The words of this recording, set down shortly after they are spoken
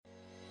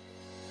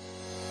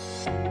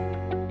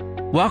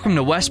Welcome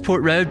to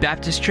Westport Road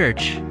Baptist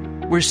Church.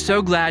 We're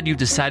so glad you've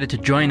decided to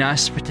join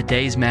us for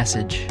today's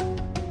message.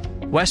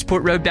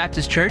 Westport Road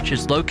Baptist Church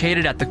is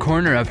located at the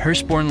corner of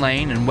Hurstbourne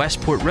Lane and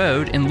Westport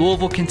Road in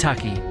Louisville,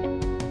 Kentucky.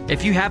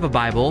 If you have a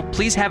Bible,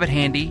 please have it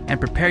handy and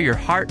prepare your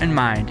heart and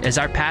mind as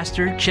our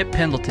pastor, Chip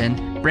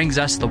Pendleton, brings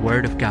us the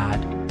Word of God.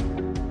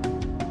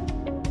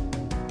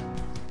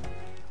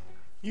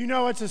 You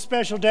know it's a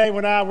special day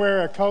when I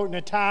wear a coat and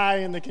a tie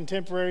in the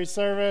contemporary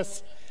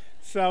service,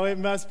 so it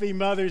must be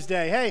Mother's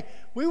Day. Hey,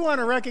 we want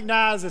to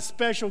recognize a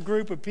special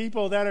group of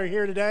people that are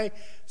here today.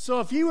 So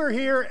if you are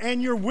here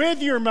and you're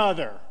with your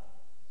mother,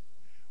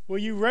 will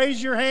you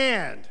raise your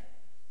hand?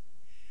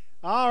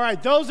 All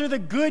right, those are the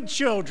good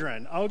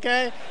children,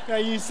 okay,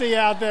 that you see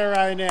out there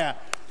right now.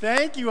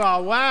 Thank you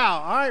all.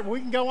 Wow. All right, we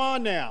can go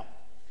on now.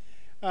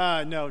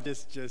 No,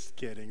 just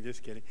kidding,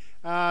 just kidding.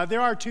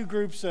 There are two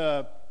groups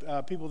of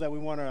people that we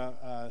want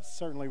to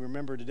certainly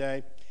remember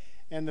today.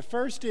 And the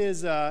first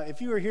is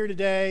if you are here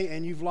today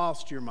and you've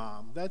lost your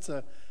mom. That's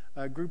a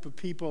group of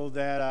people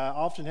that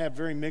often have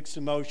very mixed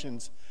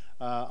emotions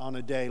on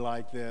a day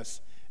like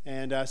this.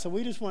 And so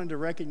we just wanted to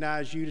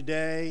recognize you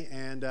today.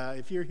 And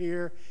if you're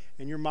here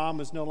and your mom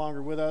is no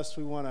longer with us,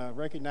 we want to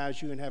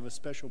recognize you and have a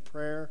special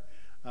prayer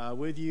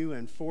with you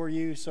and for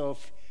you. So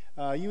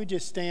if you would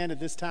just stand at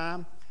this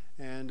time,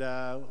 and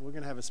we're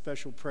going to have a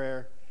special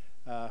prayer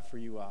for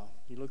you all.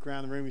 You look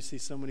around the room, you see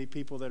so many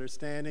people that are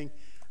standing.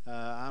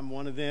 I'm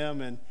one of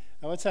them. And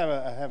let's have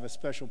a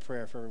special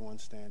prayer for everyone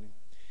standing.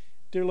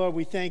 Dear Lord,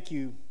 we thank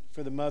you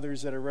for the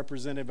mothers that are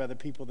represented by the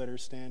people that are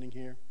standing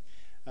here.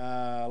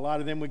 A lot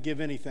of them would give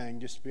anything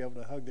just to be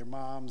able to hug their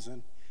moms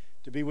and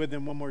to be with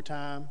them one more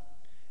time.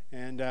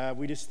 And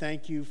we just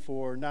thank you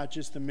for not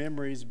just the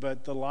memories,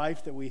 but the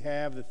life that we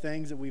have, the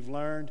things that we've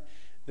learned,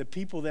 the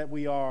people that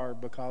we are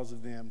because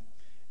of them.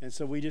 And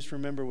so we just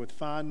remember with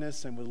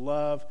fondness and with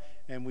love,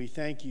 and we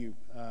thank you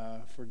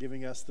for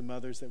giving us the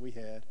mothers that we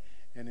had.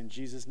 And in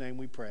Jesus' name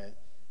we pray.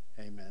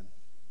 Amen.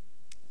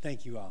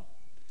 Thank you all.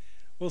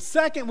 Well,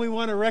 second, we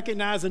want to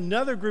recognize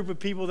another group of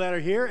people that are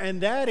here,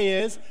 and that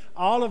is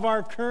all of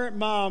our current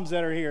moms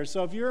that are here.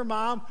 So if you're a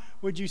mom,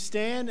 would you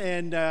stand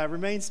and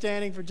remain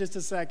standing for just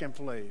a second,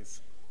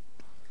 please?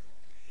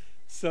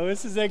 So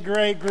this is a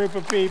great group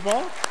of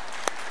people.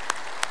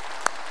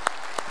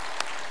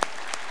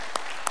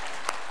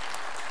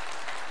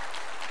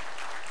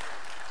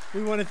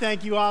 We want to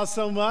thank you all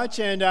so much,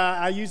 and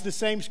I use the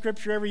same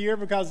scripture every year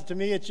because to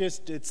me it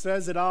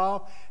says it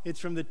all. It's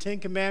from the Ten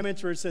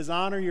Commandments where it says,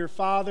 honor your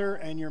father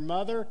and your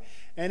mother,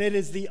 and it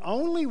is the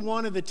only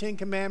one of the Ten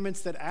Commandments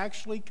that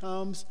actually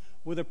comes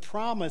with a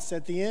promise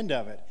at the end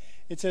of it.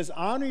 It says,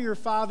 honor your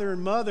father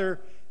and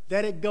mother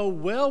that it go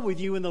well with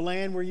you in the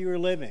land where you are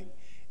living.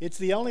 It's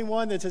the only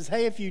one that says,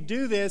 hey, if you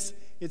do this,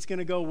 it's going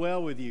to go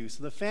well with you.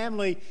 So the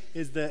family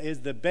is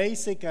the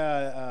basic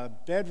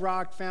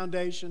bedrock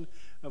foundation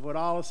of what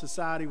all of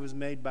society was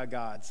made by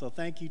God. So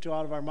thank you to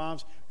all of our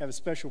moms. We have a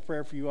special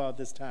prayer for you all at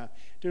this time.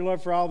 Dear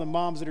Lord, for all the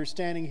moms that are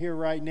standing here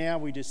right now,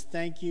 we just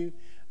thank you.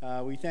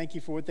 We thank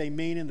you for what they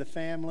mean in the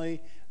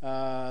family,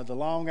 the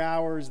long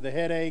hours, the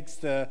headaches,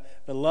 the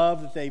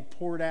love that they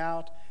poured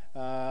out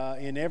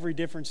in every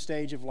different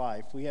stage of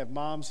life. We have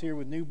moms here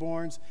with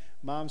newborns,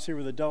 moms here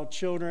with adult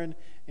children,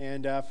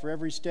 and for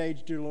every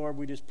stage, dear Lord,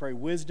 we just pray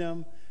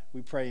wisdom,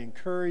 we pray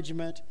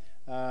encouragement,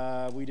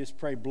 we just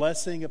pray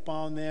blessing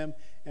upon them,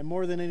 and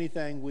more than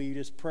anything, we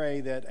just pray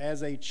that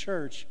as a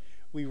church,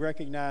 we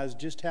recognize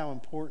just how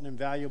important and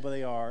valuable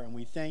they are, and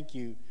we thank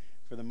you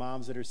for the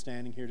moms that are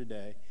standing here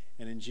today.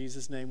 And in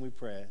Jesus' name we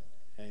pray.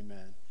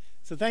 Amen.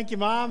 So thank you,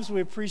 moms.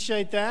 We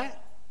appreciate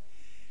that.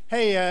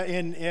 Hey,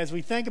 as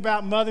we think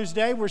about Mother's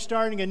Day, we're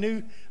starting a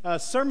new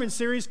sermon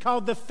series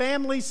called The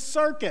Family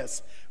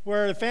Circus,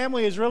 where the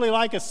family is really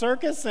like a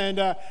circus, and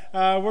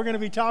we're going to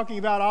be talking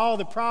about all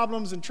the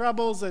problems and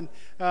troubles and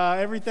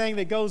everything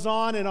that goes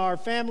on in our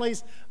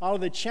families, all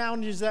of the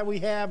challenges that we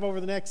have over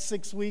the next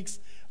 6 weeks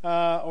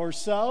or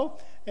so.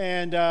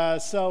 And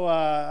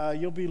so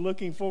you'll be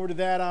looking forward to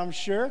that, I'm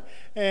sure.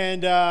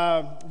 And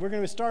we're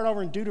going to start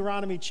over in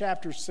Deuteronomy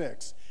chapter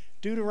 6.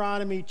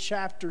 Deuteronomy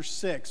chapter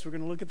 6. We're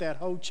going to look at that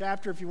whole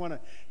chapter if you want to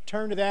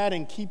turn to that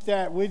and keep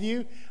that with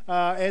you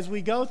as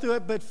we go through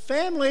it. But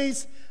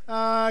families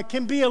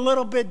can be a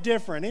little bit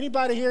different.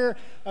 Anybody here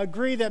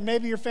agree that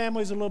maybe your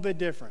family is a little bit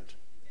different?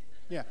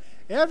 Yeah.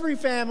 Every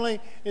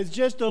family is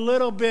just a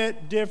little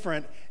bit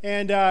different.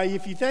 And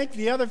if you think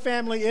the other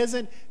family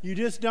isn't, you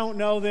just don't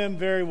know them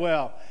very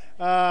well.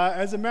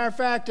 As a matter of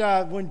fact,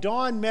 when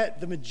Dawn met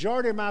the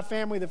majority of my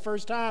family the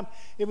first time,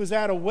 it was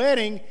at a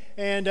wedding,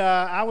 and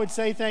I would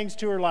say things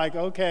to her like,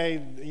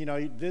 okay, you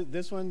know,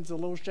 this one's a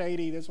little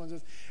shady, this one's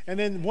this. And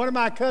then one of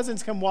my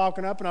cousins come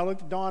walking up, and I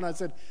looked at Dawn, and I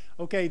said,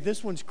 okay,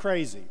 this one's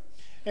crazy.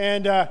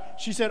 And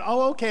she said,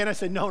 oh, okay. And I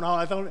said, no,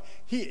 I thought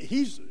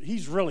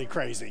he's really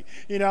crazy,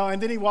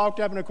 And then he walked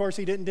up, and of course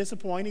he didn't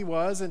disappoint. He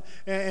was,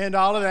 and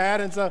all of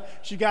that. And so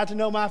she got to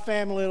know my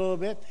family a little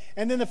bit.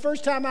 And then the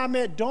first time I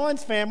met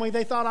Dawn's family,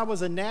 they thought I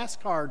was a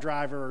NASCAR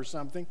driver or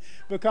something,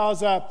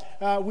 because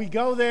we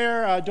go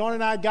there. Dawn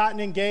and I had gotten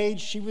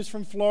engaged. She was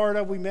from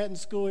Florida. We met in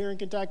school here in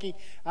Kentucky.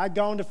 I'd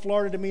gone to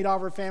Florida to meet all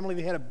of her family.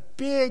 They had a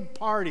big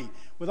party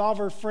with all of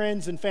her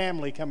friends and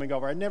family coming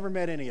over. I'd never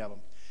met any of them.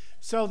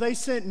 So they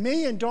sent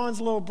me and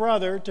Dawn's little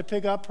brother to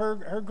pick up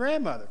her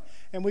grandmother.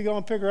 And we go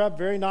and pick her up.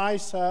 Very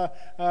nice.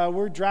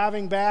 We're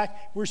driving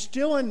back. We're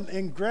still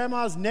in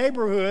Grandma's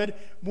neighborhood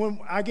when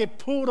I get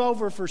pulled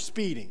over for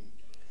speeding.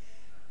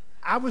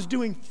 I was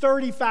doing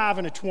 35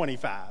 and a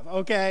 25,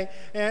 okay?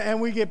 And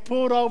we get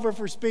pulled over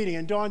for speeding.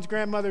 And Dawn's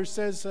grandmother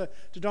says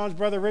to Dawn's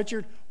brother,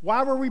 Richard,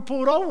 why were we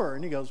pulled over?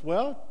 And he goes,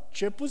 well,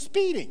 Chip was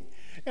speeding.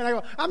 And I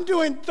go, I'm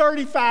doing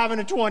 35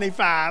 and a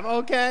 25,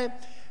 okay?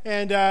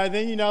 And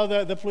then,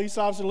 the police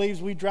officer leaves.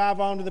 We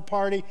drive on to the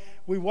party.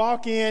 We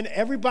walk in.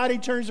 Everybody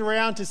turns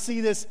around to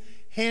see this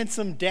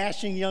handsome,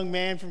 dashing young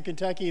man from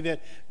Kentucky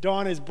that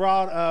Dawn has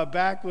brought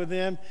back with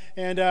him.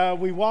 And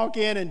we walk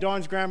in, and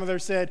Dawn's grandmother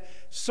said,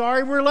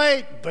 sorry we're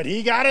late, but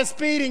he got a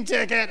speeding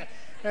ticket.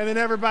 And then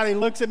everybody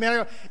looks at me and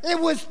I go, it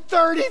was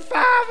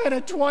 35 and a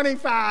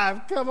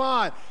 25. Come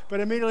on. But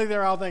immediately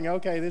they're all thinking,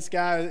 okay, this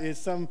guy is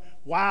some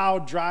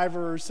wild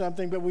driver or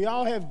something. But we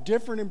all have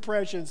different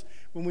impressions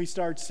when we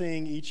start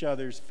seeing each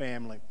other's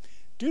family.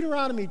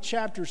 Deuteronomy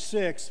chapter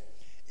 6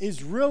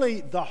 is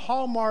really the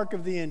hallmark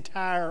of the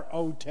entire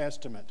Old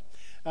Testament.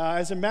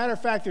 As a matter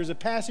of fact, there's a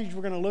passage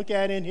we're going to look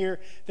at in here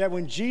that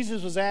when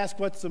Jesus was asked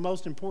what's the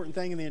most important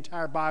thing in the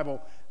entire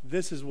Bible,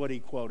 this is what he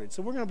quoted.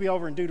 So we're going to be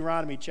over in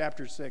Deuteronomy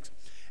chapter 6.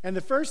 And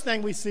the first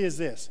thing we see is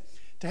this.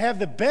 To have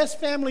the best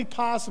family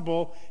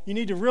possible, you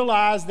need to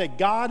realize that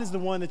God is the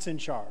one that's in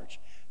charge.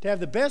 To have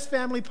the best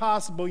family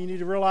possible, you need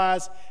to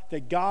realize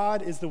that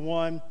God is the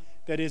one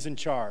that is in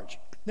charge.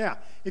 Now,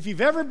 if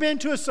you've ever been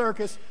to a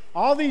circus,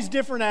 all these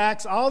different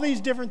acts, all these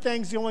different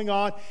things going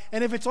on,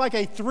 and if it's like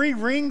a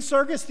three-ring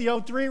circus, the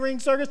old three-ring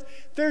circus,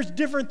 there's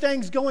different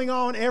things going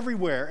on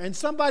everywhere, and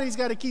somebody's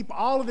got to keep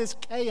all of this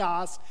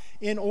chaos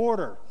in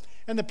order.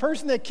 And the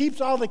person that keeps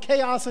all the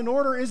chaos in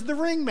order is the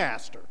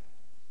ringmaster.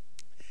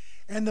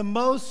 And the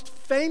most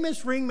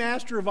famous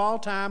ringmaster of all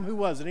time, who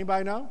was it?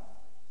 Anybody know?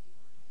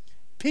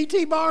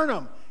 P.T.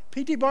 Barnum.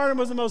 P.T. Barnum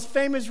was the most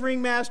famous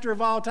ringmaster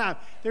of all time.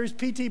 There's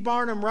P.T.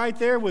 Barnum right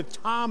there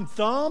with Tom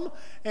Thumb.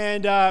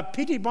 And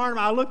P.T. Barnum,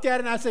 I looked at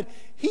it and I said,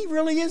 he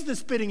really is the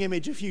spitting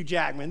image of Hugh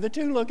Jackman. The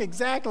two look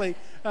exactly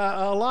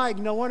alike.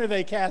 No wonder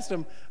they cast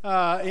him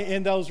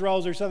in those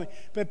roles or something.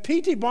 But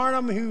P.T.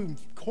 Barnum, who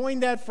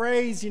coined that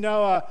phrase,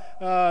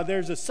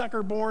 there's a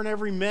sucker born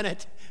every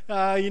minute.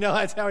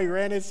 That's how he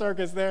ran his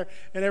circus there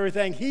and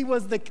everything. He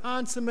was the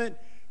consummate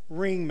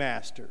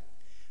ringmaster.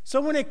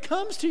 So when it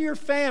comes to your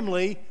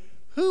family,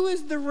 who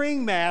is the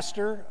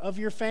ringmaster of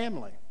your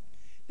family?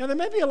 Now, there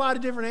may be a lot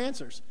of different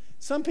answers.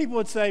 Some people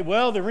would say,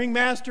 well, the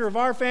ringmaster of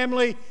our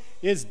family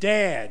is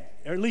Dad,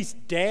 or at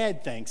least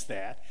Dad thinks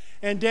that.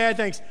 And Dad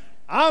thinks,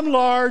 I'm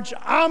large,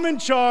 I'm in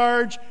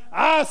charge,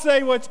 I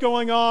say what's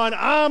going on,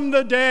 I'm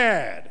the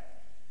dad.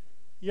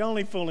 You're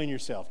only fooling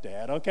yourself,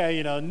 Dad,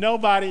 okay?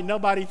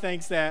 Nobody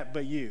thinks that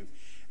but you.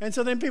 And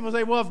so then people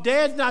say, well, if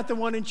Dad's not the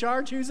one in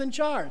charge, who's in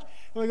charge?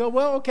 And we go,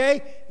 well,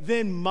 okay,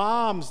 then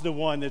Mom's the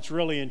one that's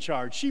really in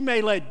charge. She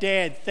may let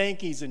Dad think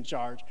he's in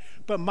charge,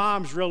 but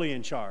Mom's really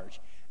in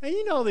charge. And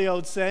you know the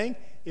old saying,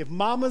 if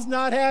Mama's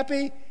not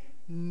happy,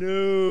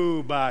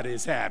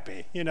 nobody's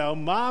happy.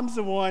 Mom's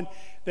the one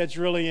that's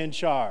really in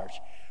charge.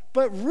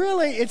 But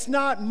really, it's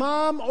not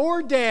Mom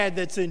or Dad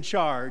that's in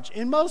charge.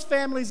 In most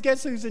families,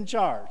 guess who's in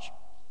charge?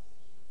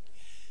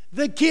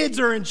 The kids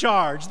are in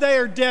charge. They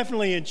are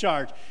definitely in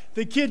charge.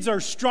 The kids are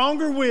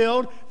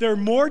stronger-willed. They're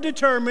more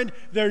determined.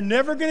 They're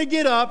never going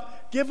to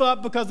give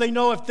up because they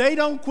know if they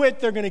don't quit,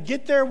 they're going to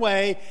get their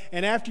way.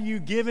 And after you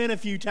give in a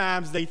few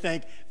times, they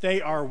think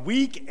they are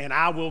weak and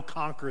I will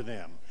conquer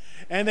them.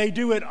 And they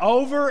do it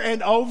over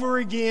and over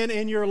again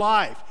in your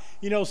life.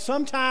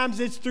 Sometimes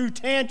it's through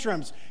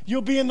tantrums.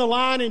 You'll be in the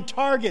line in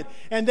Target,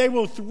 and they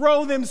will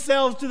throw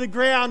themselves to the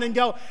ground and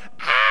go,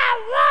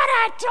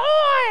 I want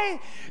a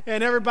toy!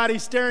 And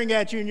everybody's staring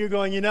at you, and you're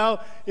going,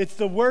 it's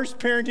the worst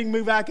parenting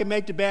move I can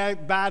make to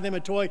buy them a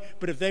toy,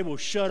 but if they will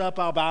shut up,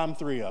 I'll buy them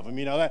 3 of them.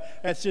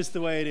 That's just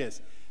the way it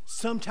is.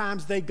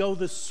 Sometimes they go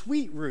the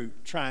sweet route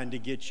trying to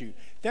get you.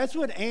 That's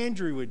what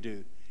Andrew would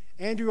do.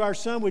 Andrew, our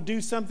son, would do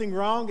something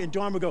wrong, and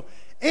Dawn would go,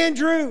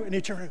 Andrew! And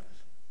he'd turn around,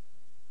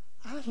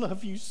 I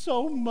love you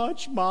so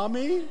much,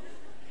 Mommy.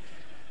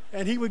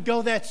 And he would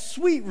go that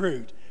sweet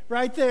route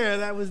right there,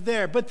 that was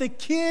there. But the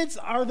kids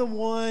are the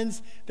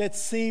ones that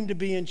seem to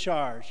be in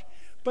charge.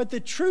 But the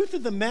truth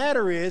of the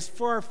matter is,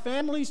 for our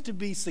families to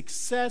be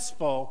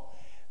successful,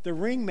 the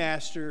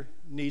ringmaster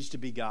needs to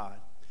be God.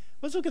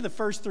 Let's look at the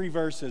first 3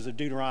 verses of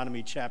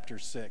Deuteronomy chapter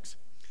 6.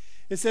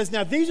 It says,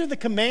 now these are the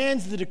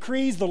commands, the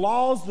decrees, the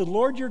laws the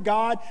Lord your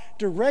God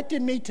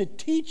directed me to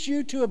teach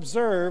you to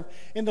observe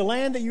in the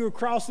land that you are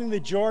crossing the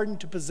Jordan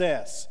to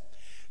possess,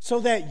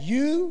 so that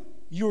you,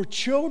 your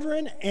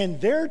children,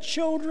 and their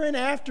children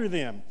after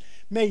them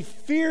may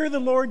fear the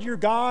Lord your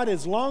God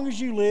as long as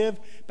you live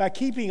by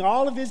keeping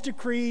all of his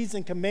decrees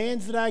and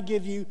commands that I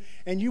give you,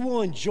 and you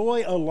will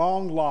enjoy a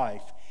long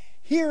life.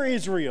 Hear,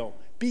 Israel,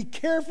 be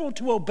careful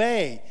to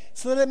obey,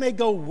 so that it may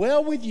go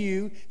well with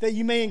you, that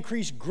you may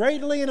increase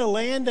greatly in a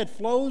land that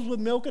flows with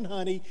milk and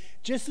honey,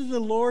 just as the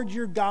Lord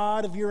your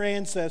God of your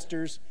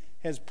ancestors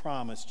has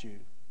promised you.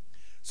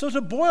 So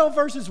to boil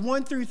verses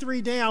 1 through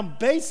 3 down,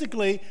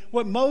 basically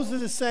what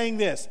Moses is saying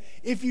this: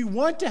 if you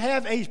want to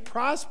have a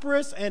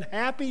prosperous and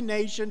happy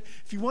nation,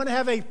 if you want to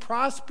have a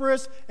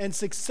prosperous and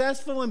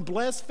successful and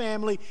blessed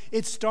family,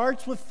 it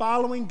starts with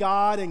following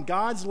God and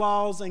God's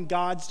laws and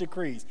God's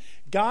decrees.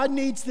 God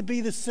needs to be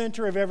the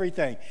center of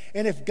everything.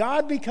 And if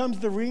God becomes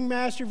the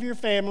ringmaster of your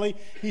family,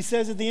 he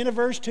says at the end of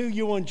verse 2,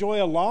 you will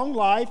enjoy a long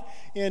life.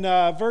 In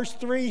verse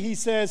 3, he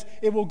says,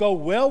 it will go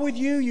well with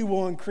you. You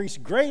will increase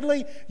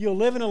greatly. You'll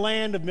live in a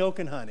land of milk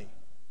and honey.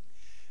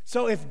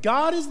 So if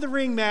God is the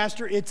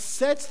ringmaster, it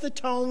sets the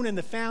tone and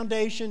the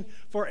foundation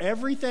for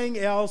everything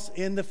else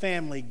in the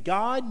family.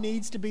 God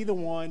needs to be the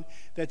one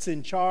that's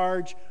in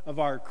charge of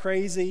our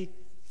crazy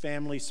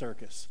family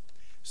circus.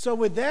 So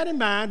with that in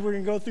mind, we're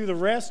going to go through the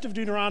rest of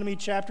Deuteronomy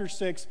chapter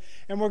 6,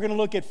 and we're going to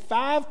look at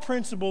 5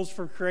 principles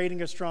for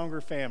creating a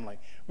stronger family.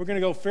 We're going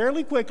to go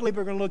fairly quickly, but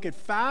we're going to look at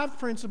 5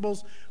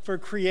 principles for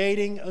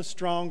creating a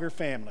stronger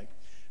family.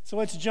 So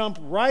let's jump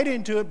right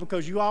into it,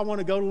 because you all want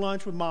to go to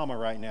lunch with Mama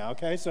right now,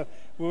 okay? So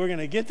we're going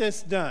to get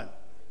this done.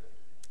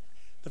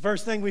 The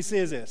first thing we see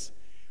is this: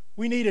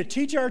 we need to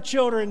teach our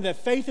children that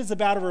faith is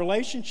about a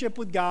relationship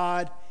with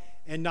God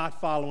and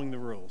not following the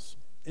rules.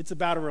 It's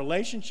about a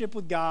relationship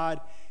with God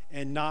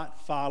and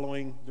not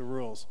following the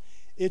rules.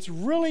 It's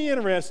really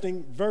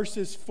interesting,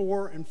 verses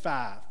 4 and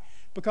 5,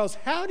 because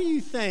how do you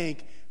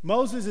think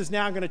Moses is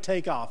now going to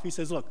take off? He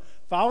says, look,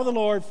 follow the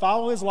Lord,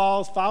 follow his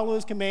laws, follow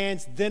his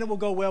commands, then it will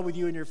go well with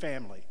you and your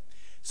family.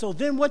 So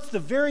then what's the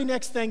very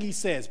next thing he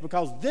says?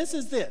 Because this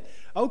is it.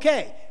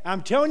 Okay,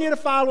 I'm telling you to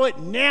follow it,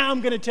 now I'm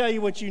going to tell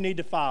you what you need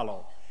to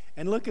follow.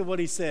 And look at what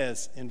he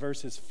says in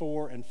verses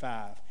 4 and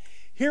 5.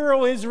 Hear,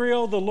 O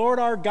Israel, the Lord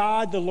our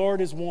God, the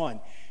Lord is one.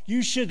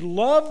 You should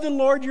love the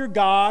Lord your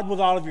God with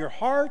all of your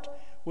heart,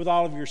 with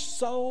all of your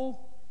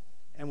soul,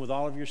 and with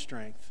all of your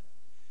strength.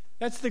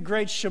 That's the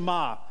great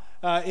Shema.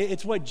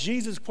 It's what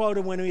Jesus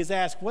quoted when he was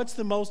asked, what's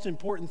the most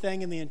important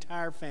thing in the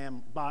entire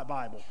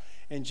Bible?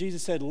 And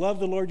Jesus said, love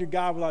the Lord your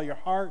God with all your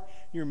heart,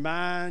 your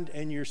mind,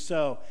 and your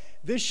soul.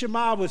 This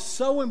Shema was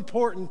so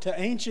important to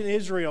ancient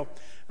Israel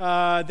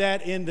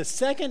that in the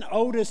second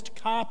oldest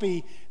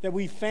copy that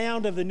we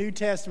found of the New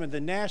Testament,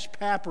 the Nash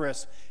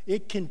Papyrus,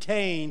 it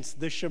contains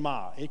the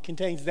Shema. It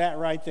contains that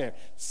right there.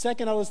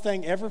 Second oldest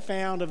thing ever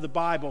found of the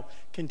Bible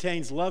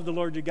contains love the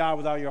Lord your God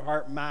with all your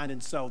heart, mind,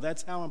 and soul.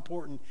 That's how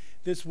important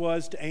this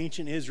was to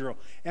ancient Israel.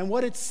 And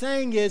what it's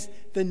saying is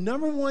the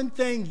number one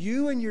thing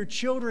you and your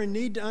children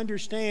need to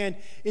understand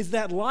is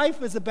that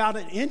life is about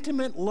an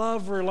intimate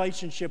love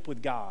relationship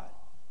with God.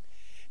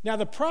 Now,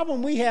 the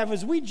problem we have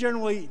is we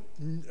generally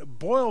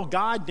boil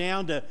God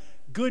down to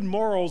good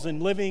morals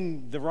and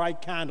living the right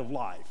kind of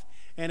life.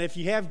 And if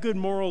you have good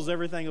morals,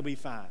 everything will be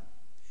fine.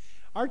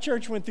 Our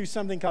church went through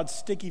something called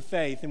Sticky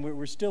Faith, and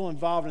we're still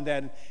involved in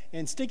that.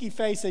 And Sticky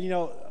Faith said,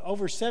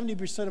 over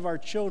 70% of our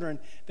children,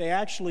 they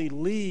actually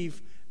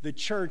leave the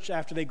church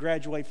after they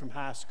graduate from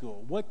high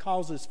school. What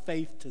causes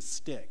faith to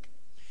stick?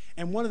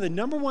 And one of the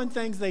number one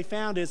things they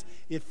found is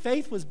if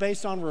faith was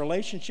based on a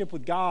relationship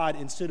with God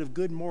instead of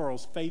good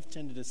morals, faith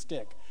tended to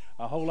stick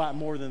a whole lot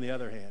more than the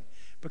other hand.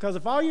 Because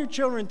if all your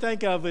children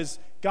think of is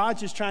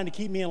God's just trying to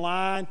keep me in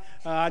line,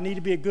 I need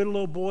to be a good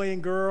little boy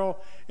and girl,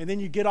 and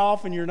then you get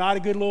off and you're not a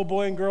good little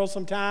boy and girl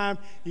sometime,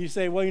 you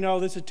say, well,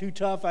 this is too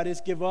tough, I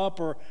just give up,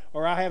 or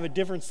I have a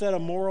different set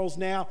of morals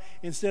now,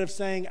 instead of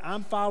saying,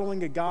 I'm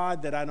following a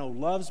God that I know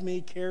loves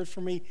me, cares for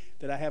me,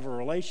 that I have a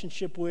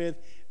relationship with,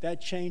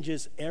 that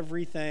changes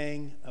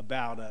everything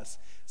about us.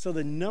 So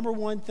the number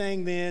one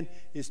thing then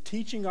is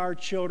teaching our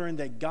children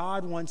that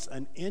God wants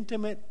an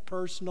intimate,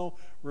 personal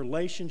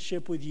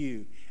relationship with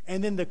you.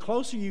 And then the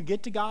closer you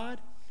get to God,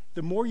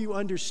 the more you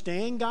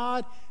understand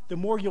God, the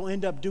more you'll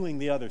end up doing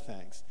the other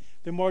things.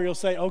 The more you'll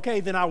say,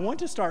 okay, then I want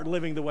to start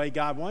living the way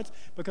God wants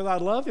because I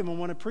love him and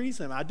want to please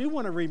him. I do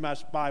want to read my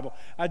Bible.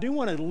 I do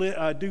want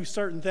to do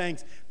certain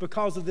things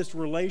because of this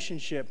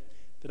relationship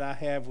that I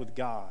have with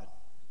God.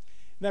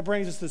 And that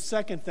brings us to the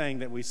second thing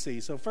that we see.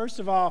 So first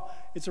of all,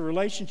 it's a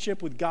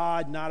relationship with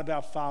God, not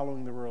about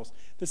following the rules.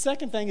 The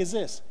second thing is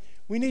this.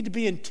 We need to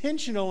be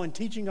intentional in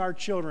teaching our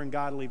children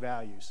godly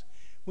values.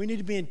 We need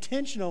to be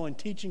intentional in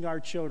teaching our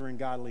children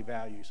godly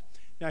values.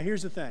 Now,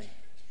 here's the thing.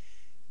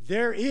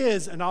 There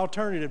is an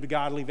alternative to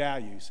godly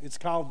values. It's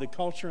called the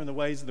culture and the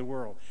ways of the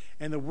world.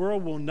 And the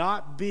world will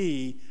not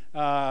be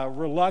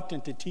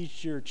reluctant to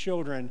teach your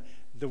children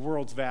the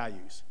world's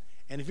values.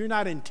 And if you're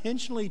not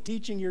intentionally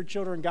teaching your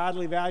children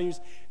godly values,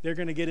 they're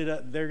going to get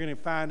it. They're going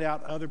to find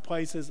out other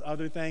places,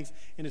 other things,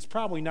 and it's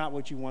probably not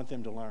what you want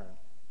them to learn.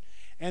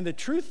 And the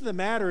truth of the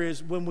matter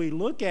is, when we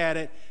look at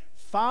it,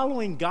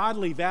 following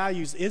godly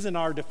values isn't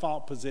our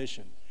default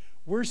position.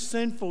 We're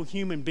sinful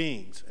human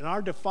beings, and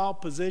our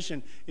default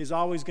position is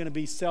always going to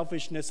be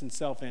selfishness and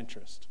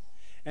self-interest.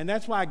 And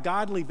that's why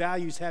godly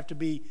values have to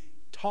be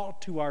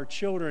taught to our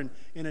children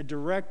in a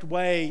direct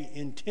way,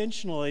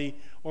 intentionally,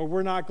 or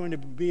we're not going to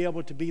be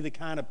able to be the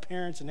kind of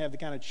parents and have the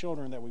kind of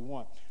children that we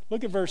want.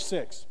 Look at verse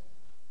 6.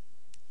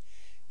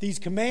 These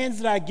commands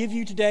that I give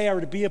you today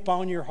are to be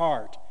upon your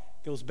heart.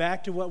 Goes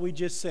back to what we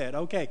just said.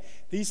 Okay,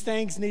 these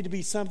things need to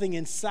be something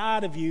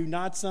inside of you,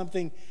 not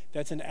something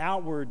that's an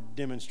outward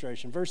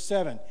demonstration. Verse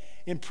 7,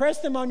 impress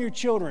them on your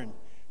children.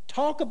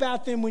 Talk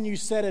about them when you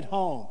sit at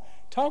home.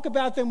 Talk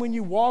about them when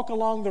you walk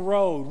along the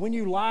road, when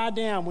you lie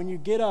down, when you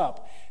get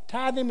up.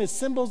 Tie them as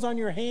symbols on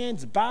your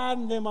hands,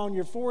 bind them on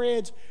your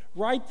foreheads,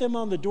 write them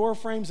on the door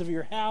frames of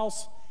your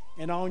house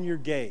and on your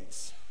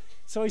gates.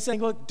 So he's saying,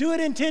 look, do it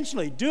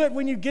intentionally. Do it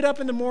when you get up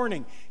in the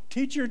morning.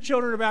 Teach your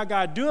children about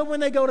God. Do it when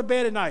they go to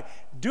bed at night.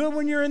 Do it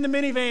when you're in the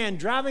minivan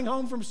driving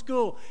home from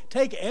school.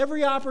 Take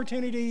every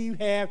opportunity you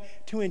have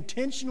to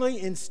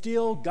intentionally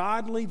instill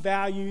godly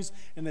values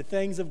and the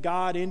things of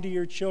God into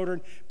your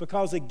children,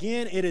 because,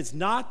 again, it is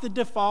not the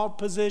default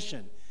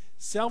position.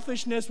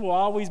 Selfishness will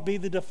always be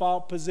the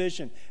default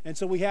position. And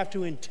so we have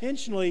to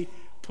intentionally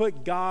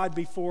put God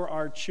before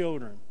our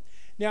children.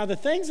 Now, the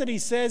things that he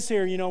says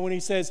here, when he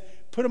says,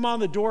 put them on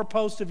the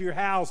doorpost of your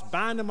house,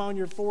 bind them on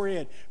your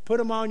forehead, put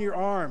them on your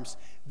arms,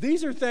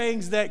 these are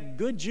things that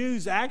good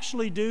Jews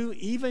actually do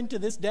even to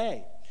this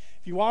day.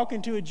 If you walk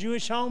into a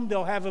Jewish home,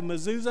 they'll have a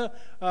mezuzah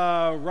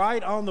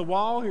right on the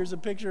wall. Here's a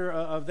picture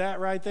of that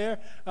right there.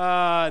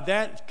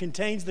 That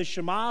contains the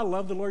Shema,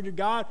 love the Lord your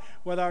God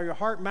with all your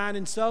heart, mind,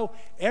 and soul.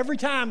 Every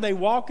time they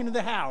walk into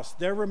the house,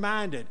 they're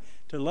reminded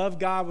to love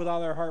God with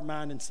all their heart,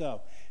 mind, and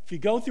soul. If you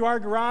go through our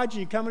garage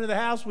and you come into the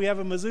house, we have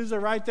a mezuzah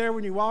right there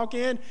when you walk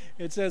in.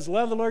 It says,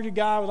 love the Lord your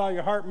God with all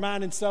your heart,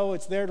 mind, and soul.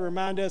 It's there to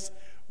remind us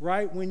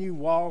right when you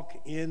walk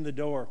in the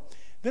door.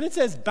 Then it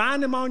says,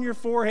 bind them on your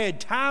forehead,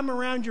 tie them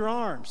around your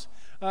arms.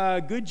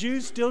 Good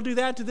Jews still do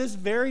that to this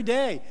very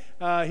day.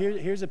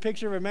 Here's a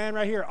picture of a man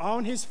right here.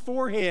 On his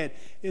forehead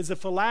is a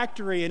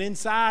phylactery, and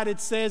inside it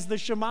says the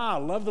Shema,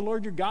 love the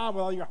Lord your God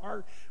with all your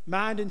heart,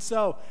 mind, and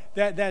soul.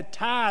 That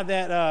tie,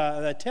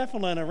 that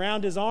tefillin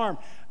around his arm,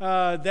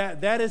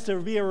 that is to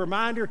be a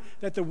reminder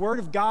that the Word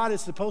of God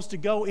is supposed to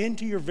go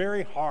into your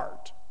very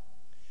heart.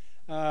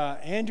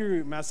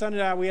 Andrew, my son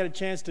and I, we had a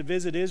chance to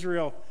visit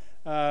Israel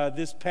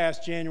this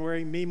past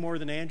January. Me more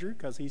than Andrew,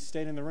 because he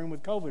stayed in the room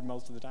with COVID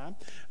most of the time.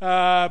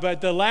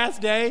 But the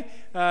last day,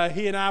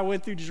 he and I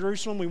went through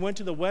Jerusalem. We went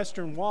to the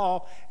Western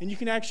Wall, and you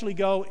can actually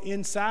go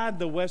inside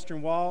the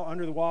Western Wall,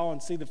 under the wall,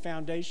 and see the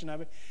foundation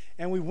of it.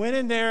 And we went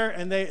in there,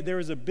 and there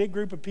was a big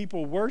group of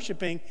people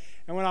worshiping.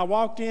 And when I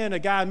walked in, a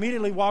guy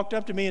immediately walked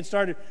up to me and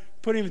started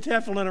putting the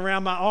tefillin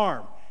around my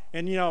arm.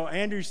 And,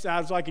 Andrew,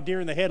 I was like a deer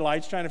in the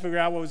headlights trying to figure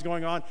out what was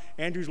going on.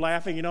 Andrew's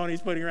laughing, and he's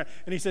putting it around.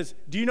 And he says,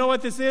 do you know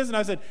what this is? And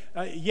I said,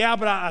 yeah,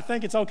 but I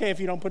think it's okay if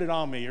you don't put it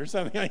on me or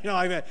something,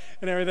 like that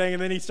and everything.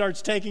 And then he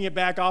starts taking it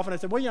back off. And I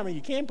said, well, yeah,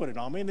 you can put it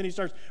on me. And then he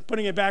starts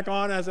putting it back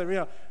on. And I said,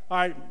 all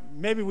right,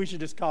 maybe we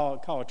should just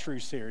call a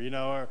truce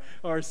here,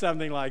 or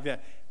something like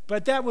that.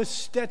 But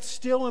that's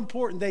still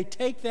important. They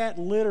take that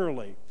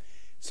literally.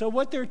 So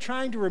what they're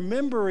trying to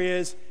remember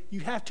is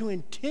you have to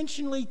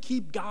intentionally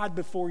keep God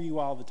before you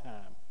all the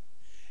time.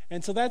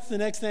 And so that's the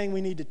next thing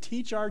we need to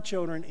teach our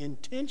children,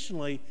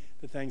 intentionally,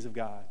 the things of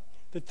God.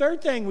 The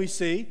third thing we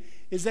see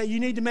is that you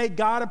need to make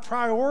God a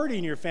priority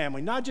in your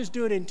family. Not just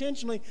do it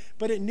intentionally,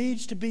 but it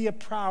needs to be a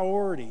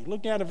priority.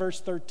 Look down to verse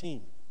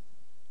 13.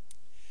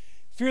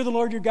 Fear the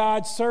Lord your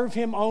God, serve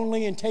him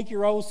only, and take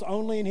your oaths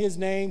only in his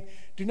name.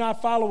 Do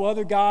not follow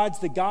other gods,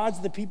 the gods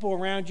of the people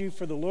around you,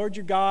 for the Lord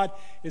your God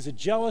is a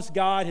jealous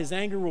God. His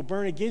anger will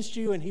burn against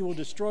you, and he will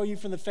destroy you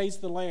from the face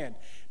of the land.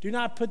 Do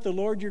not put the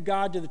Lord your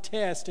God to the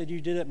test as you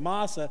did at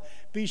Massah.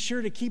 Be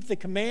sure to keep the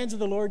commands of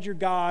the Lord your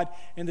God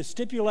and the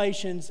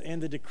stipulations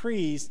and the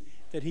decrees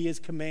that he has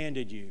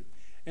commanded you.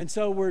 And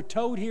so we're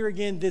told here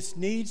again, this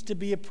needs to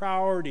be a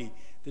priority.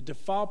 The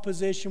default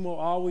position will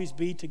always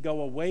be to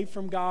go away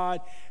from God,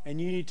 and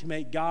you need to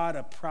make God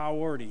a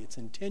priority. It's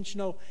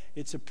intentional.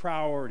 It's a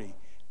priority.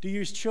 Do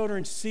your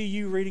children see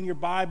you reading your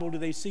Bible? Do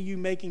they see you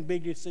making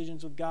big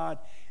decisions with God?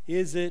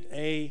 Is it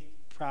a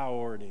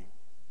priority?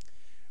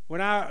 When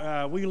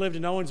we lived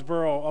in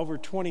Owensboro over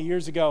 20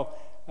 years ago,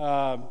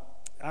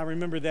 I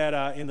remember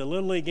that in the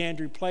Little League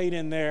Andrew played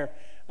in there.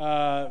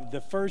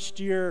 The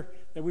first year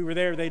that we were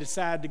there, they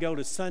decided to go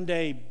to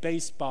Sunday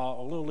baseball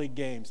or Little League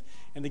games.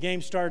 And the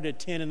game started at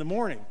 10 in the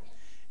morning.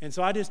 And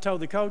so I just told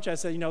the coach, I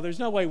said, there's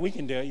no way we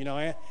can do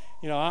it.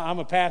 I'm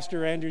a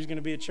pastor, Andrew's going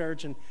to be at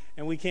church, and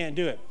we can't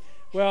do it.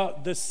 Well,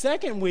 the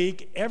second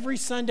week, every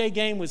Sunday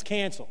game was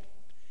canceled.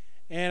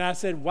 And I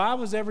said, why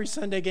was every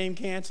Sunday game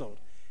canceled?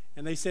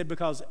 And they said,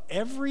 because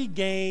every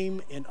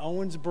game in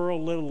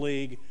Owensboro Little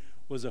League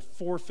was a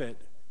forfeit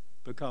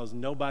because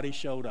nobody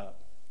showed up.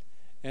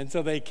 And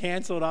so they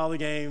canceled all the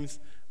games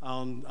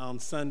on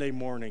Sunday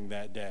morning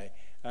that day.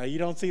 You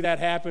don't see that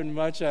happen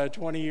much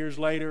 20 years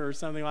later or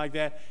something like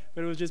that,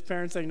 but it was just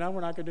parents saying, no,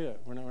 we're not going to do it.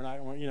 We're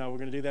going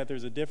to do that.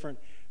 There's a different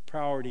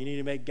priority. You need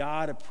to make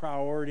God a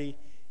priority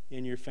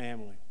in your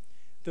family.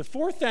 The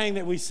fourth thing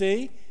that we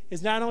see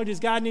is not only does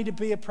God need to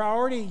be a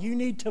priority, you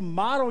need to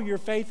model your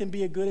faith and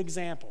be a good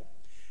example.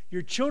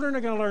 Your children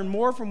are going to learn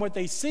more from what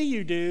they see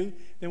you do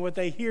than what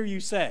they hear you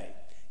say.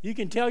 You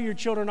can tell your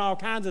children all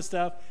kinds of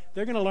stuff.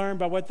 They're going to learn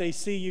by what they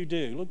see you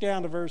do. Look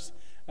down to verse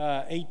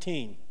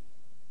 18.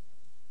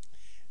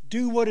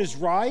 Do what is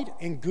right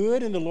and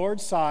good in the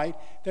Lord's sight,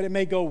 that it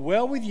may go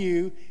well with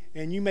you,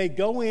 and you may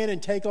go in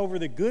and take over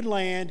the good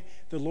land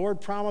the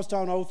Lord promised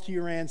on oath to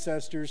your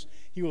ancestors.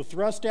 He will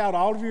thrust out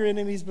all of your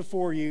enemies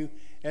before you,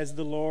 as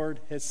the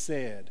Lord has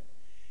said.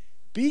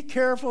 Be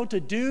careful to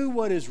do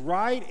what is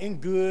right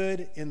and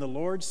good in the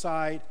Lord's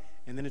sight,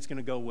 and then it's going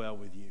to go well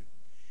with you.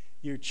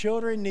 Your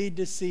children need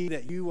to see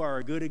that you are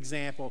a good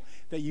example,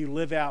 that you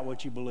live out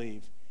what you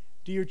believe.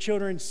 Do your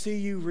children see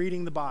you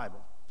reading the Bible?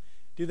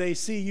 Do they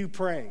see you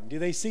praying? Do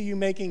they see you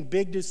making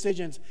big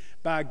decisions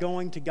by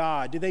going to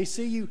God? Do they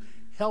see you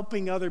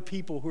helping other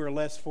people who are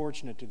less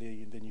fortunate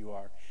than you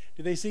are?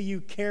 Do they see you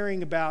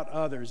caring about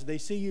others? Do they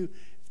see you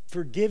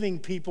forgiving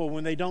people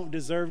when they don't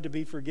deserve to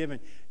be forgiven?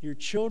 Your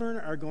children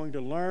are going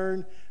to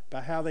learn by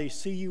how they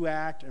see you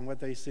act and what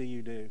they see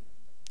you do.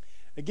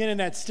 Again, in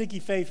that sticky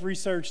faith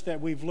research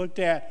that we've looked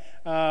at,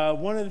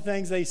 one of the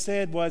things they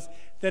said was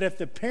that if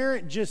the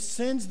parent just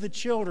sends the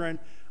children,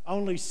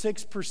 only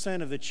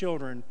 6% of the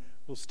children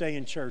will stay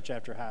in church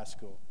after high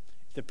school.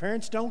 If the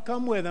parents don't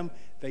come with them,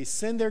 they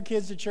send their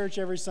kids to church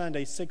every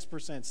Sunday,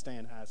 6% stay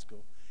in high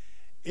school.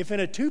 If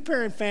in a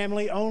two-parent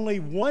family, only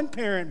one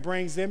parent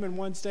brings them and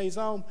one stays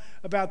home,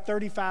 about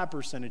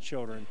 35% of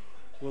children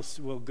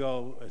will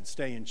go and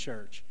stay in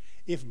church.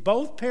 If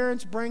both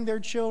parents bring their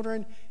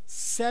children,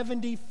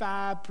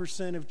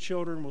 75% of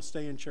children will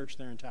stay in church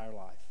their entire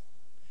life.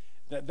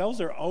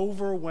 Those are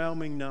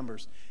overwhelming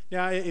numbers.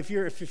 Now, if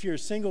you're a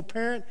single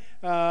parent,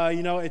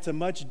 it's a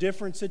much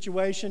different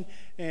situation,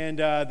 and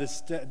the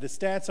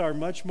stats are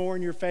much more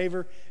in your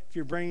favor if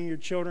you're bringing your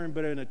children.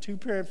 But in a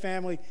two-parent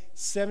family,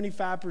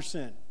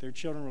 75% their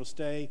children will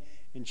stay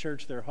in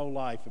church their whole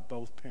life if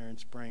both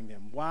parents bring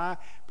them. Why?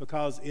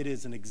 Because it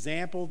is an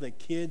example that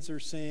kids are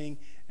seeing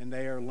and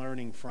they are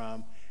learning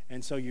from.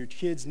 And so your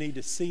kids need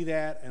to see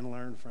that and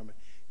learn from it.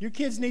 Your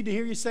kids need to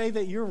hear you say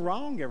that you're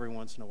wrong every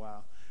once in a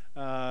while.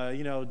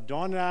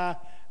 Dawn and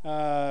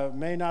I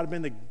may not have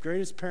been the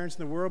greatest parents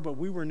in the world, but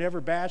we were never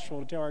bashful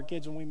to tell our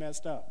kids when we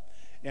messed up.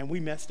 And we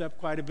messed up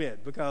quite a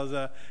bit because,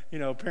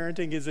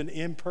 parenting is an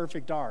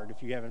imperfect art,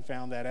 if you haven't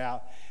found that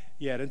out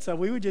yet. And so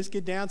we would just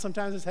get down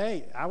sometimes and say,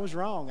 hey, I was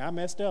wrong. I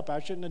messed up. I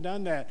shouldn't have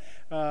done that.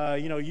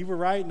 You were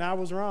right and I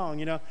was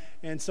wrong,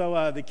 And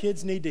so the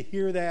kids need to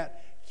hear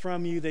that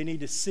from you. They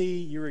need to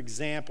see your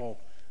example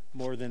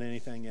more than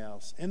anything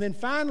else. And then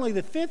finally,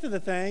 the fifth of the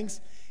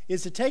things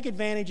is to take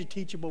advantage of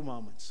teachable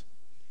moments.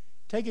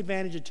 Take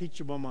advantage of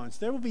teachable moments.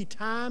 There will be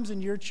times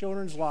in your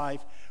children's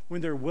life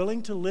when they're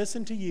willing to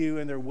listen to you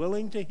and they're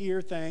willing to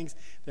hear things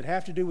that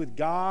have to do with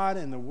God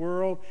and the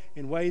world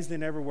in ways they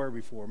never were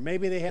before.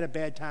 Maybe they had a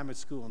bad time at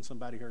school and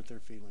somebody hurt their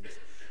feelings.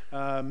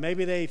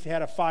 Maybe they've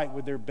had a fight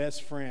with their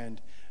best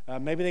friend.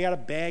 Maybe they got a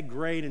bad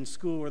grade in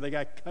school or they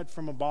got cut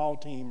from a ball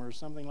team or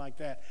something like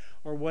that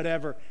or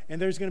whatever.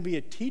 And there's going to be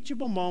a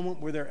teachable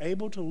moment where they're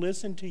able to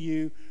listen to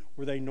you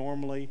where they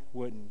normally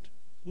wouldn't.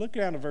 Look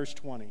down to verse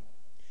 20.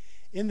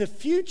 In the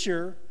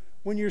future,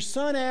 when your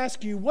son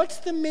asks you, what's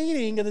the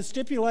meaning of the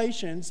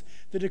stipulations,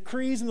 the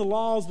decrees, and the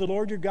laws the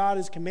Lord your God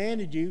has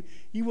commanded you,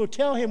 you will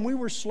tell him, we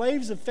were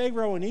slaves of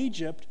Pharaoh in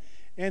Egypt,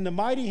 and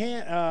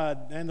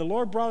the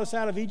Lord brought us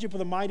out of Egypt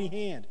with a mighty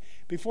hand.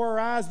 Before our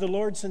eyes, the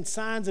Lord sent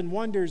signs and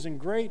wonders and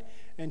great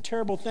and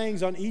terrible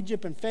things on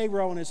Egypt and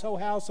Pharaoh and his whole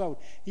household.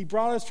 He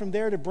brought us from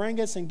there to bring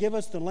us and give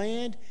us the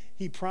land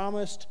he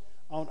promised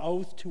on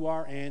oath to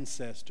our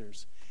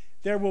ancestors.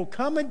 There will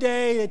come a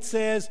day that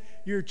says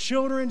your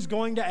children's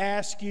going to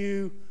ask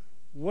you,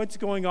 what's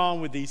going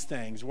on with these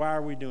things? Why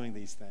are we doing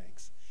these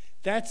things?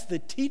 That's the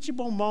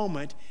teachable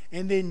moment,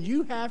 and then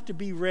you have to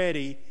be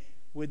ready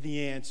with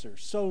the answer.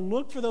 So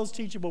look for those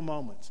teachable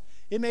moments.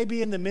 It may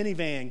be in the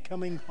minivan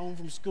coming home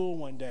from school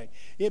one day.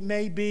 It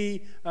may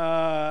be,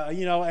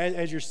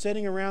 as you're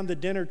sitting around the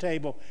dinner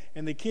table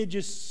and the kid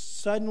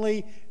just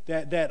suddenly,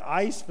 that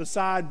ice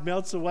facade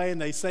melts away and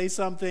they say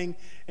something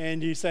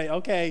and you say,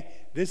 okay,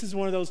 this is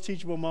one of those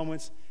teachable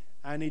moments.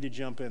 I need to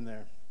jump in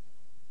there.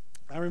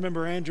 I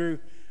remember Andrew,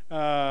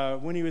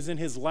 when he was in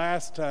his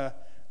last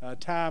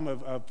time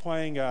of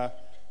playing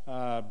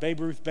Babe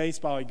Ruth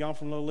baseball, he'd gone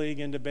from Little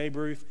League into Babe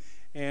Ruth.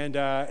 And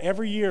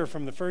every year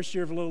from the first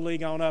year of Little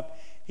League on up,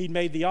 he'd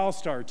made the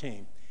All-Star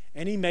team.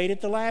 And he made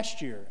it the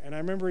last year. And I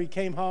remember he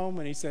came home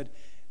and he said,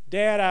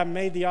 Dad, I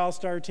made the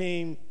All-Star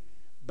team,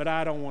 but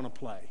I don't want to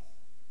play.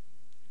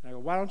 And I go,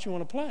 why don't you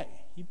want to play?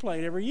 You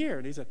played every year.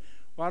 And he said,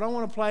 well, I don't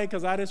want to play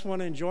because I just want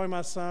to enjoy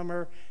my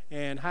summer.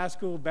 And high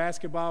school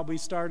basketball will be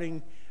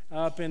starting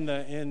up in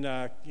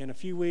a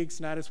few weeks,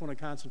 and I just want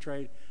to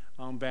concentrate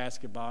on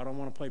basketball. I don't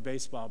want to play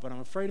baseball, but I'm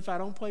afraid if I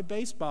don't play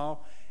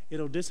baseball,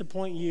 it'll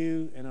disappoint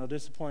you and it'll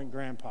disappoint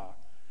Grandpa.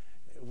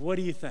 What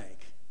do you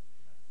think?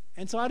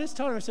 And so I just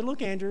told him, I said,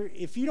 look, Andrew,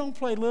 if you don't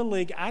play Little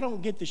League, I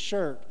don't get the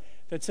shirt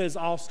that says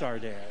All-Star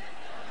Dad.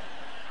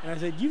 And I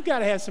said, you've got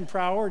to have some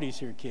priorities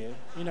here, kid.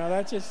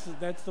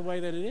 That's the way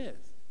that it is.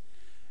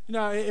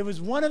 It was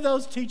one of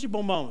those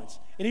teachable moments.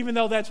 And even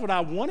though that's what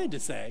I wanted to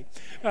say,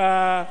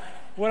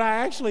 what I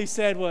actually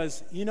said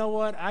was, you know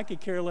what, I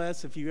could care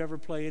less if you ever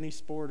play any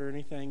sport or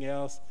anything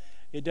else.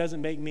 It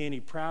doesn't make me any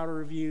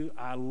prouder of you.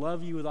 I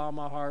love you with all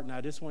my heart, and I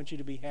just want you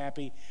to be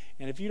happy.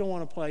 And if you don't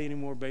want to play any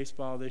more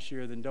baseball this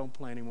year, then don't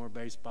play any more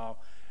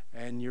baseball.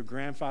 And your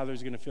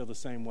grandfather's going to feel the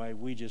same way.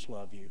 We just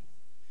love you.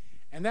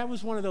 And that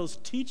was one of those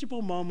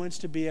teachable moments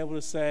to be able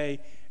to say,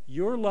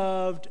 you're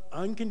loved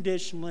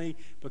unconditionally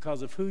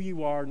because of who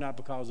you are, not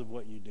because of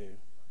what you do.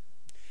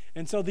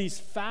 And so these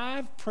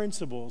 5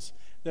 principles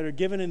that are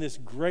given in this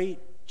great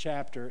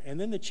chapter, and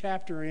then the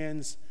chapter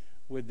ends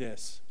with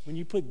this. When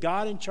you put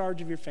God in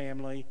charge of your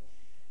family,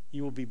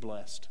 you will be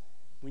blessed.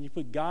 When you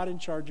put God in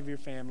charge of your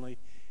family,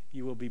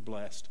 you will be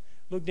blessed.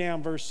 Look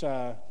down verse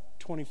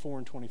 24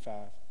 and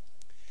 25.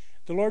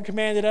 The Lord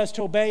commanded us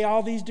to obey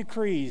all these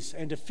decrees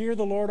and to fear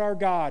the Lord our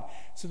God,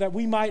 so that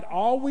we might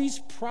always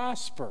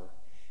prosper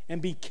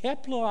and be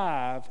kept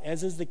alive,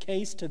 as is the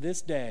case to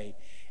this day.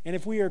 And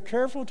if we are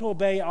careful to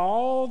obey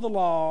all the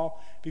law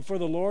before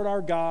the Lord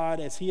our God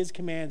as he has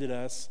commanded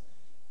us,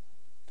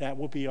 that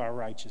will be our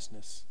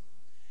righteousness.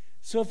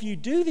 So if you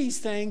do these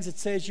things, it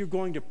says you're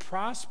going to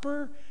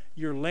prosper,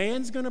 your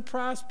land's going to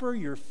prosper,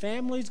 your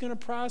family's going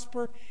to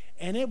prosper,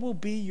 and it will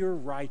be your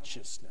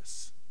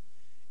righteousness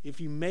if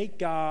you make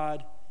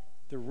God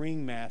the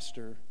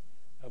ringmaster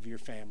of your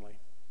family.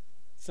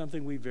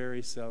 Something we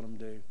very seldom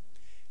do.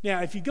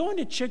 Now, if you go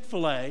into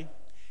Chick-fil-A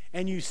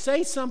and you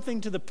say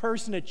something to the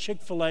person at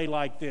Chick-fil-A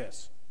like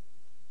this,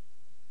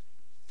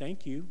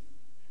 thank you,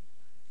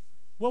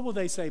 what will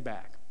they say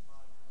back?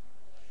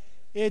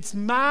 It's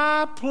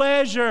my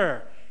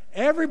pleasure.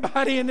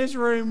 Everybody in this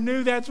room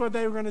knew that's what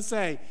they were going to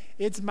say.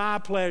 It's my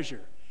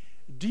pleasure.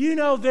 Do you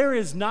know there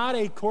is not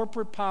a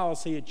corporate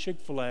policy at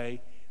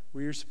Chick-fil-A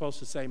where you're supposed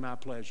to say my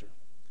pleasure?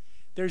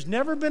 There's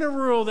never been a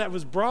rule that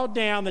was brought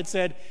down that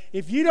said,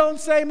 if you don't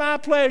say my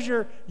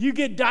pleasure, you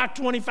get docked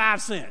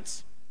 25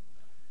 cents.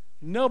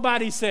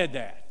 Nobody said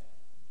that.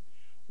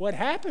 What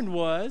happened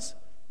was,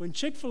 when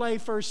Chick-fil-A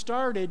first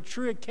started,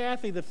 Truett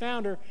Cathy, the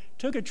founder,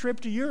 took a trip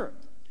to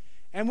Europe.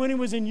 And when he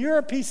was in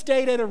Europe, he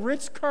stayed at a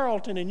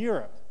Ritz-Carlton in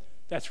Europe.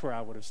 That's where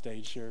I would have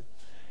stayed, sure,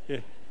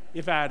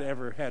 if I had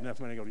ever had enough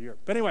money to go to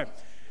Europe. But anyway,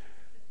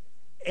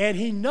 and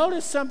he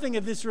noticed something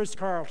at this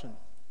Ritz-Carlton.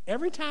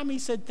 Every time he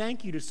said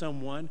thank you to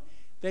someone,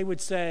 they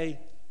would say,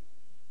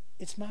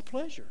 it's my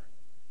pleasure.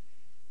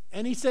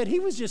 And he said he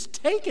was just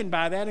taken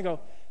by that and go,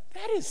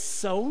 that is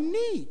so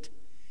neat.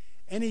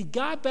 And he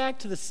got back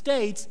to the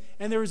States,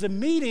 and there was a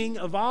meeting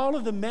of all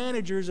of the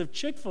managers of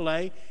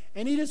Chick-fil-A,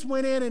 and he just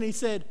went in and he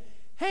said,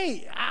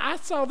 hey, I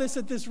saw this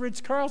at this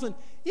Ritz-Carlton.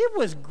 It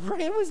was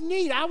great. It was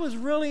neat. I was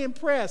really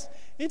impressed.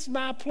 It's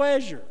my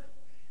pleasure.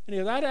 And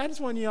he goes, I just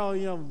want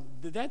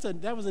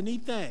that was a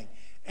neat thing.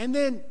 And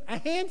then a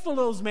handful of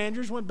those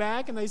managers went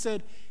back and they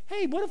said,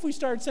 hey, what if we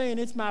start saying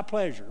it's my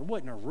pleasure? It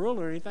wasn't a rule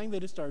or anything. They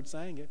just started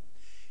saying it.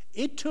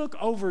 It took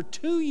over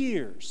 2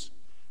 years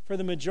for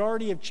the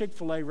majority of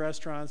Chick-fil-A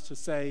restaurants to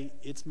say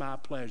it's my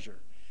pleasure.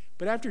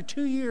 But after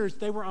 2 years,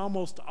 they were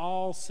almost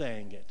all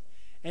saying it.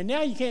 And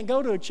now you can't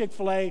go to a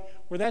Chick-fil-A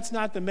where that's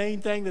not the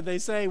main thing that they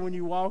say when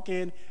you walk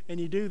in and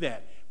you do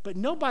that. But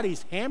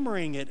nobody's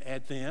hammering it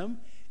at them.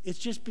 It's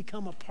just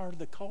become a part of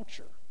the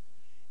culture.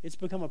 It's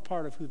become a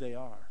part of who they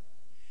are.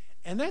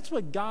 And that's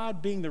what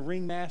God being the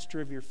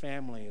ringmaster of your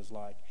family is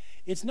like.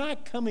 It's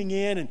not coming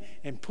in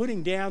and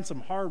putting down some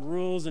hard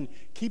rules and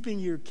keeping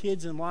your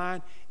kids in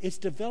line. It's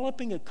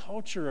developing a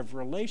culture of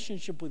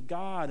relationship with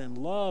God and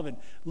love and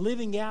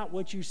living out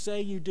what you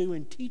say you do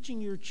and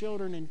teaching your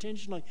children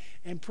intentionally.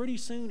 And pretty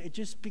soon it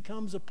just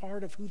becomes a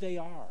part of who they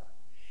are.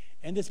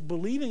 And this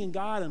believing in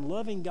God and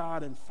loving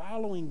God and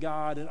following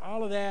God and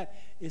all of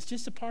that is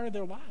just a part of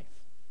their life.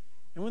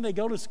 And when they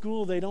go to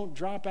school, they don't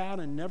drop out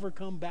and never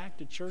come back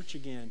to church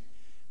again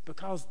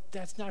because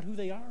that's not who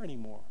they are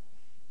anymore.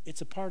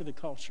 It's a part of the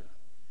culture.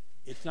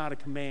 It's not a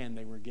command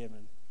they were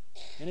given.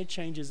 And it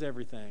changes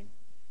everything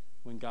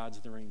when God's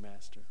the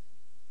ringmaster.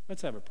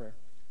 Let's have a prayer.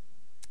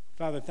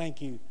 Father,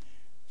 thank you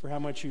for how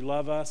much you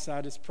love us.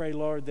 I just pray,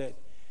 Lord, that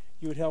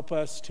you would help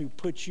us to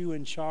put you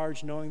in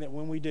charge, knowing that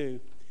when we do,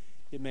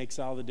 it makes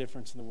all the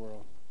difference in the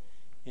world.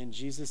 In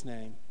Jesus'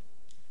 name,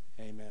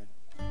 amen.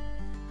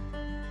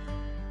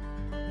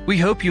 We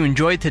hope you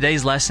enjoyed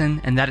today's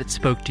lesson and that it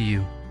spoke to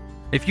you.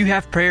 If you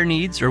have prayer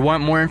needs or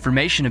want more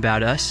information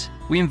about us,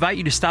 we invite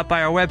you to stop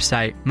by our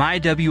website,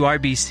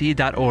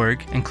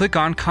 mywrbc.org, and click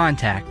on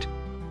Contact.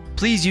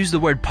 Please use the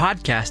word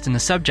podcast in the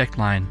subject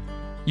line.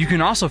 You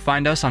can also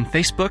find us on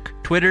Facebook,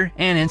 Twitter,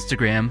 and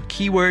Instagram,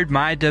 keyword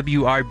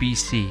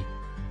MyWRBC.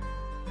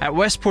 At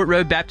Westport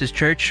Road Baptist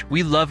Church,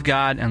 we love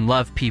God and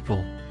love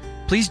people.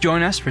 Please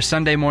join us for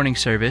Sunday morning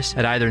service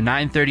at either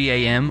 9:30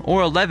 a.m.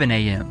 or 11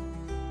 a.m.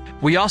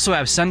 We also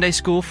have Sunday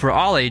school for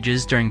all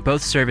ages during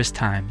both service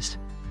times.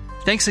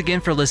 Thanks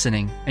again for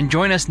listening, and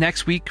join us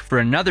next week for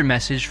another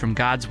message from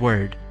God's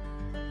Word.